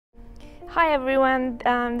Hi everyone,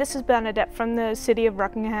 this is Bernadette from the City of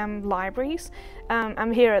Rockingham Libraries.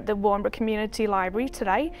 I'm here at the Warnbro Community Library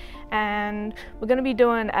today and we're going to be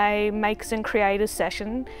doing a Makers and Creators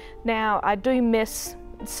session. Now I do miss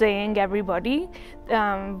seeing everybody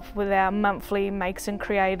with our monthly Makers and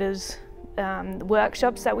Creators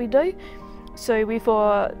workshops that we do. So we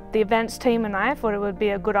thought, the events team and I thought it would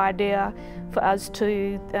be a good idea for us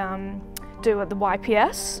to do what the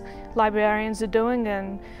YPS librarians are doing,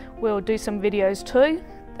 and we'll do some videos too.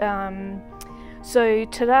 So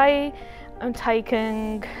today I'm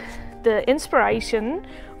taking the inspiration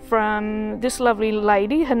from this lovely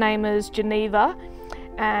lady. Her name is Geneva,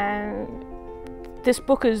 and this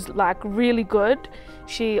book is like really good.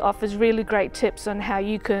 She offers really great tips on how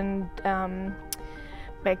you can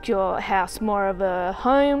make your house more of a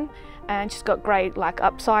home, and she's got great like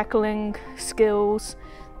upcycling skills.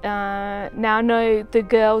 Now I know the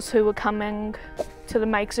girls who were coming to the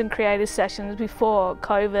Makers and Creators sessions before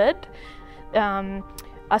COVID,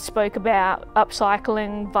 I spoke about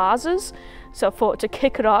upcycling vases, so I thought to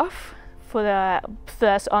kick it off for the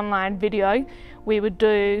first online video we would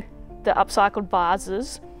do the upcycled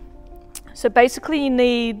vases. So basically you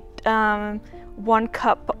need 1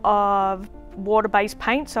 cup of water-based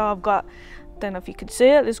paint. So I've got, don't know if you can see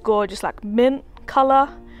it, this gorgeous like mint colour.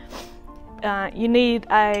 You need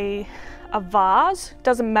a vase,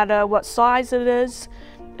 doesn't matter what size it is.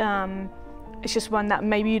 It's just one that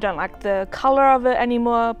maybe you don't like the colour of it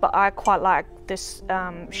anymore, but I quite like this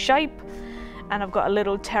shape. And I've got a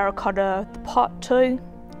little terracotta pot too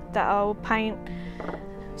that I'll paint.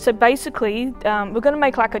 So basically we're going to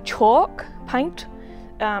make like a chalk paint,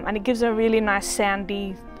 and it gives a really nice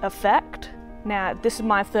sandy effect. Now this is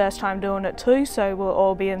my first time doing it too, so we'll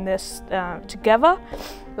all be in this together,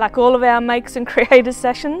 like all of our Makers and Creators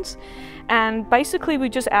sessions. And basically we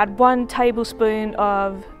just add 1 tablespoon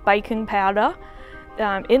of baking powder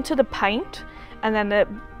into the paint, and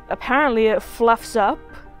then apparently it fluffs up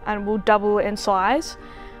and will double in size,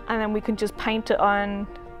 and then we can just paint it on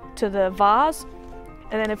to the vase.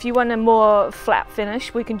 And then if you want a more flat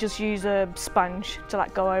finish, we can just use a sponge to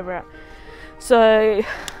like go over it. So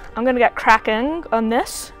I'm going to get cracking on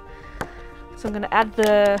this. So I'm going to add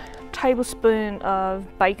the tablespoon of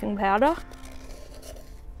baking powder.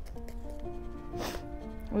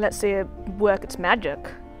 Let's see it work its magic.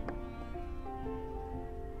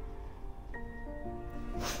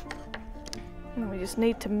 And we just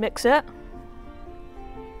need to mix it.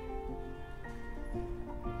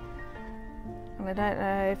 And I don't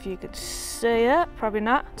know if you could see it, probably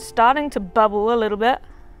not. It's starting to bubble a little bit.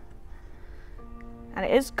 And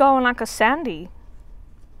it is going like a sandy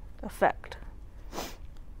effect.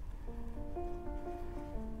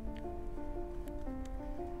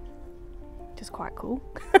 Which is quite cool.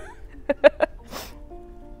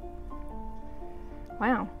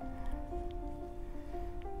 Wow.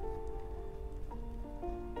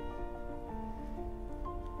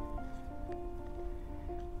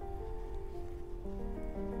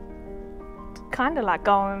 It's kind of like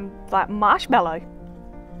going like marshmallow.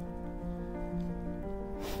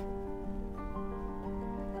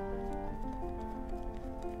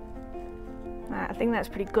 I think that's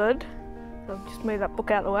pretty good. So I'll just move that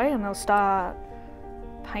book out of the way and I'll start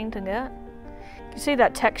painting it. Can you see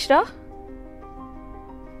that texture?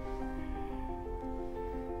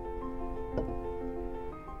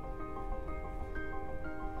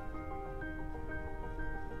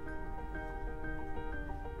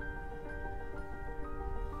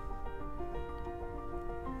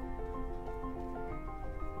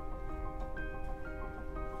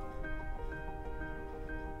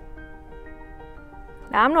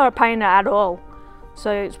 Now I'm not a painter at all,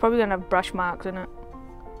 so it's probably going to have brush marks in it.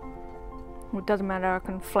 It doesn't matter, I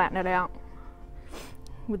can flatten it out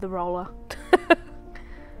with the roller.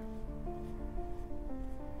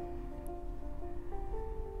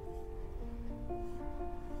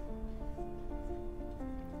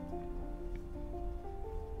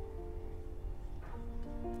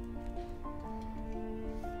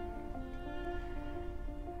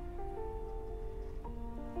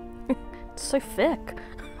 It's so thick.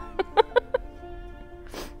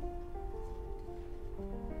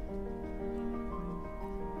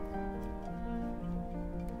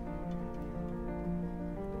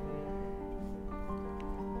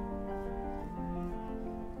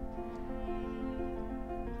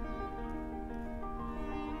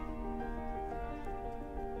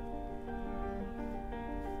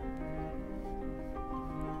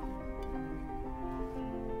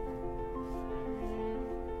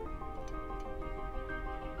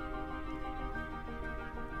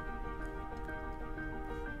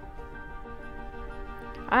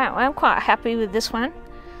 Alright, I'm quite happy with this one.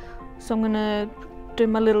 So I'm gonna do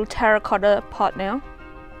my little terracotta pot now.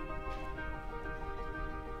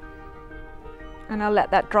 And I'll let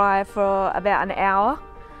that dry for about an hour.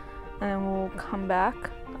 And then we'll come back.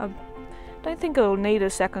 I don't think it'll need a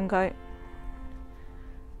second coat.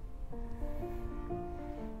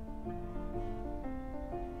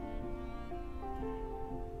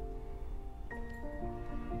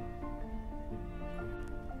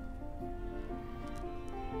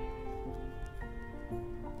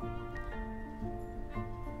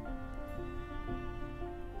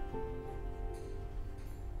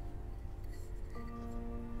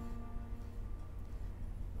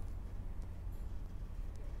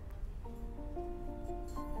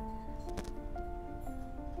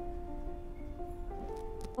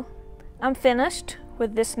 I'm finished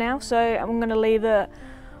with this now, so I'm going to leave it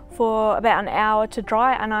for about an hour to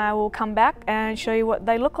dry, and I will come back and show you what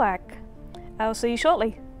they look like. I'll see you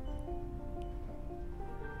shortly.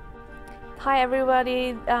 Hi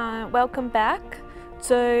everybody, welcome back.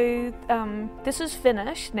 So this is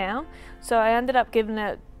finished now, so I ended up giving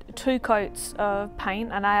it 2 coats of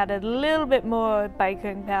paint, and I added a little bit more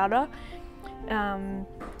baking powder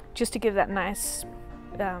just to give that nice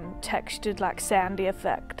textured, like sandy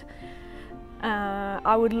effect.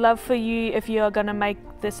 I would love for you, if you're gonna make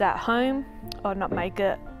this at home, or not make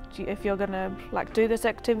it, if you're gonna like do this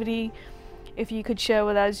activity, if you could share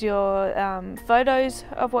with us your photos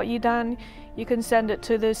of what you've done. You can send it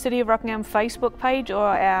to the City of Rockingham Facebook page or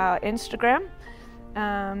our Instagram.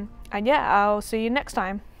 And yeah, I'll see you next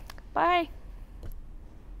time. Bye.